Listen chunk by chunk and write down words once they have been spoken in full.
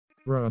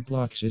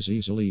Roblox is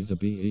easily the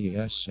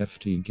best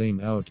game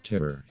out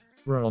there.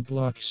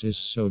 Roblox is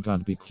so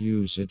good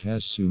because it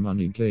has so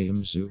many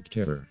games out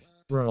there.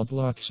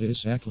 Roblox is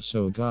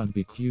so good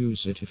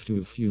because it is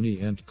too funny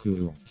and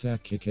cool.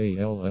 That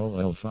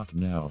KKLLL fuck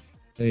now.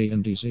 A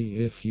and Z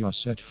if you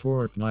set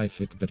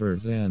Fortnite better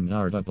than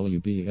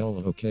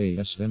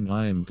RWBLOKS then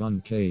I'm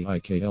gon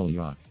KIKL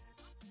ya.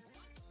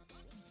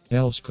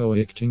 Elsko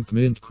ik think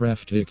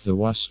Minecraft ik the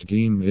worst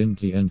game in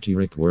the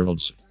entire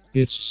worlds.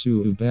 It's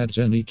so bad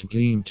zenit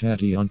game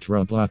tatty on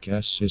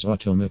Roblox is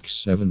Automix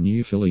 7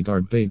 you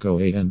filigarbago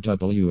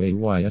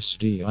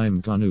ANWAYSD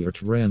I'm gonna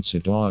trance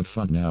it dog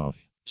fun now.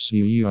 See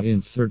you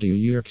in 30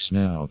 years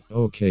now.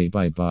 Okay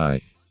bye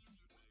bye.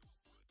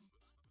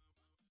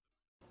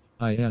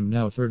 I am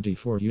now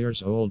 34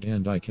 years old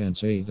and I can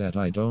say that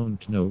I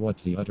don't know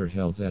what the other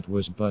hell that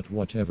was but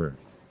whatever.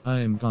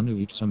 I'm gonna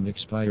eat some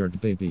expired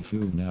baby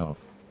food now.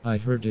 I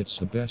heard it's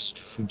the best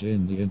food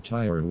in the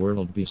entire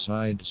world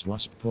besides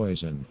wasp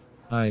poison.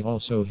 I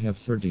also have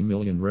 30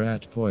 million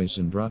rat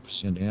poison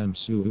drops and am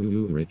so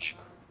rich.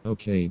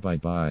 Okay bye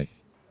bye.